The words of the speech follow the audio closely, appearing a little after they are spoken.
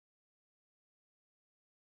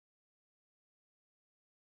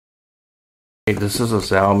This is a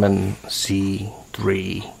Zalman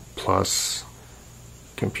Z3 Plus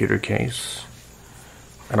computer case,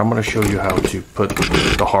 and I'm going to show you how to put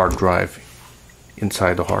the hard drive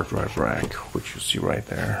inside the hard drive rack, which you see right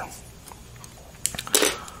there.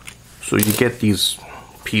 So you get these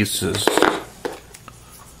pieces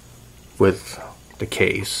with the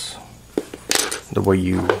case. The way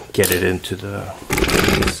you get it into the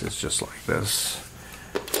case is just like this.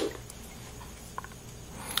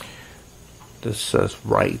 This says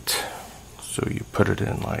right, so you put it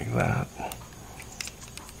in like that.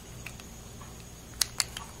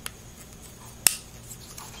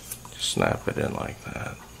 Just snap it in like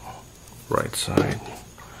that. Right side,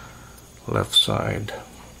 left side.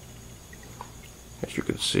 As you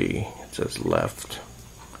can see, it says left.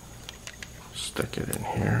 Stick it in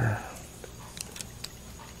here.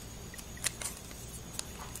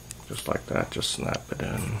 Just like that, just snap it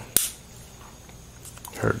in.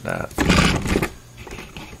 Heard that.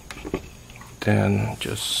 Then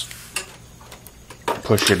just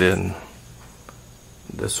push it in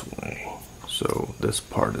this way. So this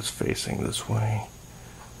part is facing this way.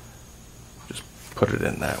 Just put it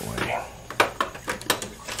in that way.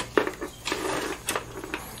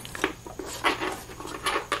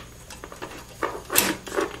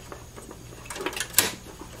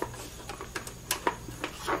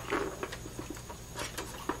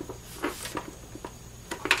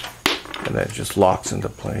 And that just locks into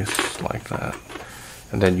place like that.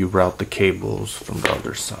 And then you route the cables from the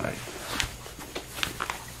other side.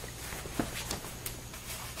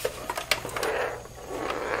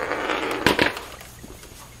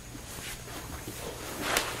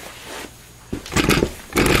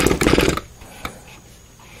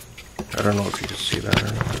 I don't know if you can see that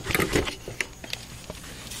or not.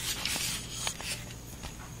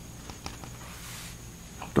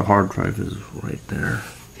 The hard drive is right there.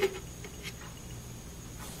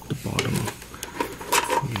 The bottom.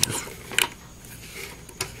 You just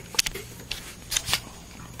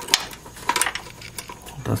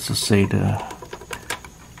that's the SATA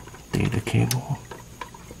data cable.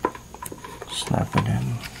 Snap it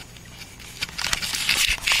in.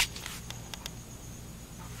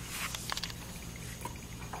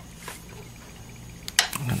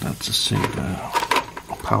 And that's the SATA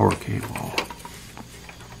power cable.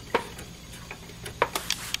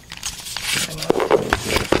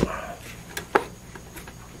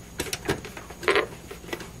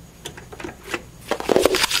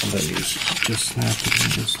 And then you just snap it in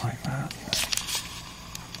just like that.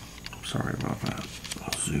 Sorry about that.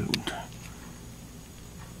 I zoomed.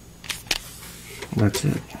 That's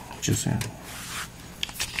it. Just in.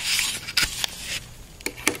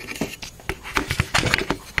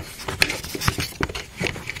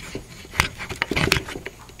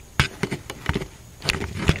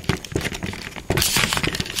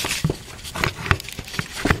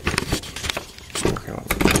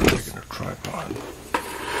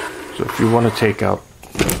 So if you want to take out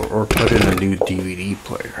or put in a new DVD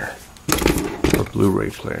player or Blu-ray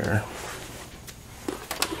player,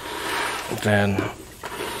 then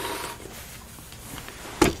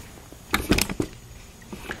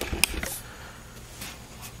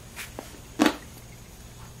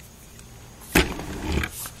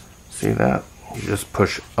see that? You just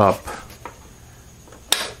push up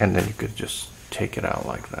and then you could just take it out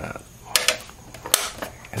like that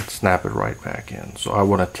and snap it right back in. So I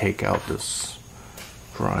want to take out this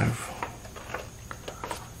drive.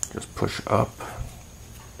 Just push up.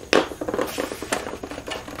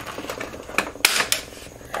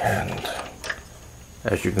 And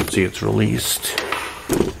as you can see, it's released.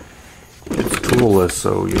 It's toolless,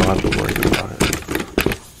 so you don't have to worry about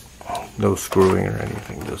it. No screwing or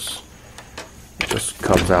anything. It just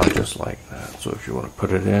comes out just like that. So if you want to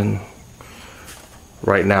put it in,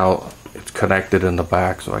 right now it's connected in the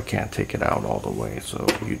back, so I can't take it out all the way. So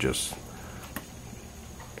you just,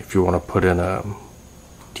 if you want to put in a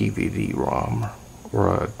DVD-ROM or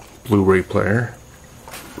a Blu-ray player,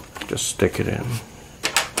 just stick it in.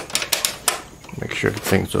 Make sure the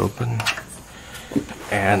thing's open.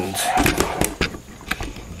 And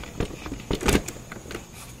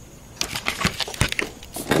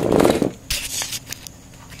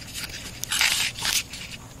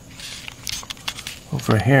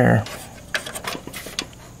over here,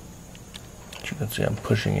 as you can see, I'm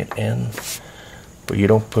pushing it in, but you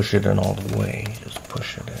don't push it in all the way. You just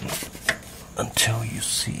push it in until you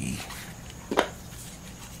see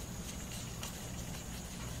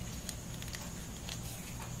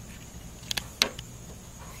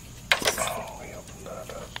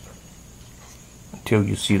until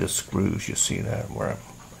you see the screws. You see that where I'm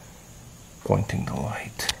pointing the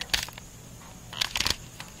light.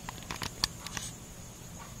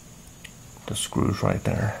 the screws right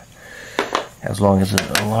there. As long as it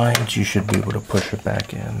aligns, you should be able to push it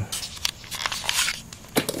back in.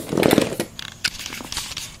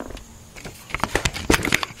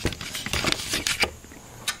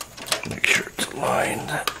 Make sure it's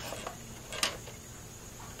aligned.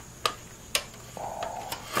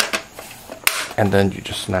 And then you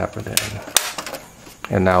just snap it in.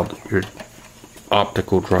 And now your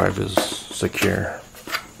optical drive is securely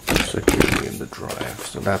in the drive.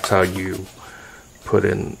 So that's how you put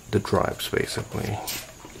in the drives, basically.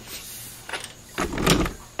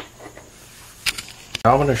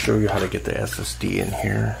 Now I'm going to show you how to get the SSD in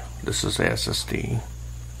here. This is the SSD.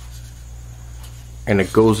 And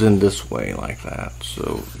it goes in this way like that.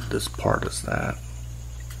 So this part is that.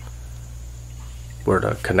 Where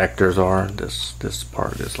the connectors are, this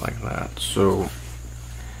part is like that. So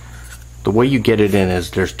the way you get it in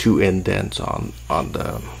is there's two indents on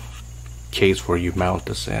the case where you mount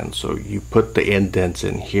this in. So you put the indents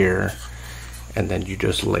in here and then you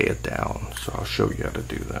just lay it down. So I'll show you how to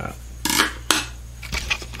do that.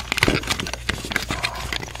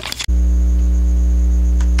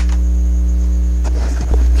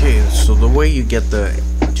 Okay, so the way you get the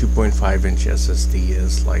 2.5-inch SSD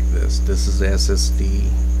is like this. This is the SSD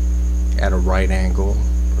at a right angle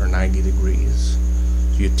or 90 degrees.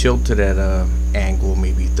 So you tilt it at a angle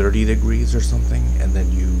maybe 30 degrees or something, and then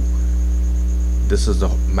this is the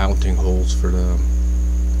mounting holes for the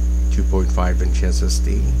 2.5-inch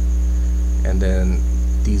SSD, and then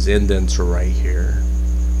these indents are right here.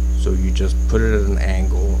 So you just put it at an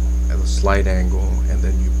angle, at a slight angle, and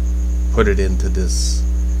then you put it into this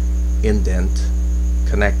indent,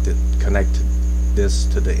 connect this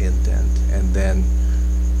to the indent, and then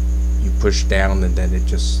you push down and then it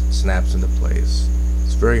just snaps into place.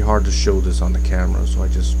 It's very hard to show this on the camera, so I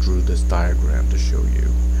just drew this diagram to show you.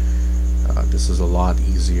 This is a lot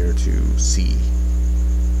easier to see,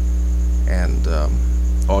 and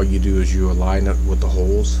all you do is you align it with the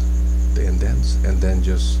holes, the indents, and then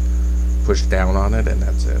just push down on it, and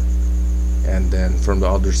that's it. And then from the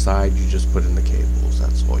other side you just put in the cables.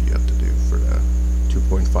 That's all you have to do for the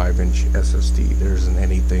 2.5-inch SSD. There isn't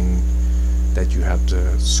anything that you have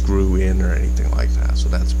to screw in or anything like that. So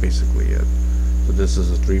that's basically it. So this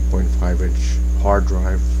is a 3.5-inch hard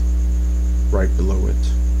drive right below it.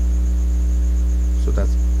 So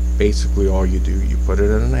that's basically all you do. You put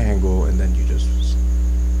it at an angle and then you just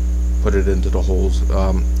put it into the holes.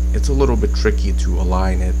 It's a little bit tricky to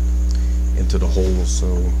align it into the holes,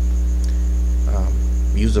 so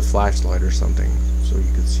use a flashlight or something so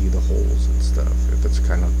you can see the holes and stuff. If it's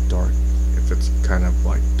kind of dark, if it's kind of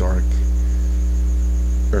like dark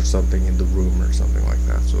or something in the room or something like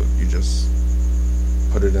that. So you just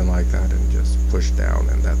put it in like that and just push down,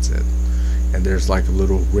 and that's it. And there's like a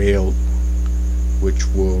little rail which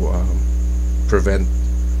will prevent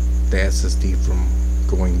the SSD from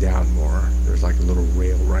going down more. There's like a little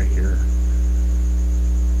rail right here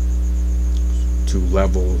to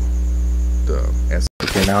level the SSD.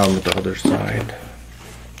 Okay, now I'm at the other side.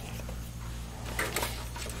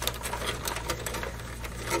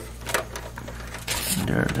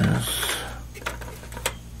 There it is.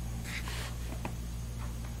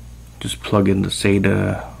 Just plug in the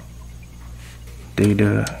SATA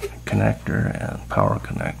data connector and power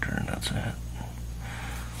connector, and that's it.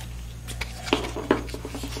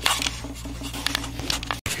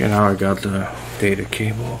 Okay, now I got the data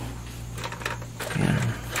cable in.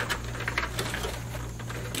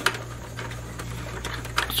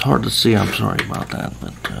 It's hard to see, I'm sorry about that,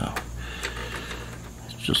 but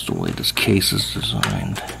it's just the way this case is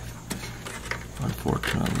designed,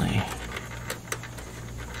 unfortunately.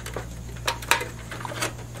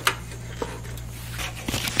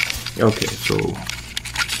 Okay, so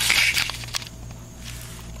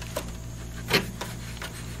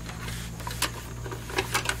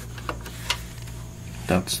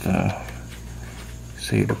that's the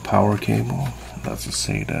SATA power cable. That's the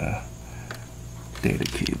SATA data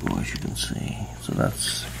cable, as you can see. So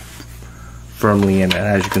that's firmly in, and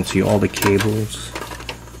as you can see, all the cables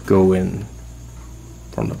go in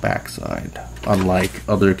from the back side, unlike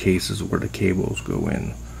other cases where the cables go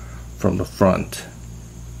in from the front.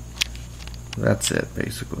 That's it,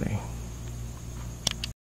 basically.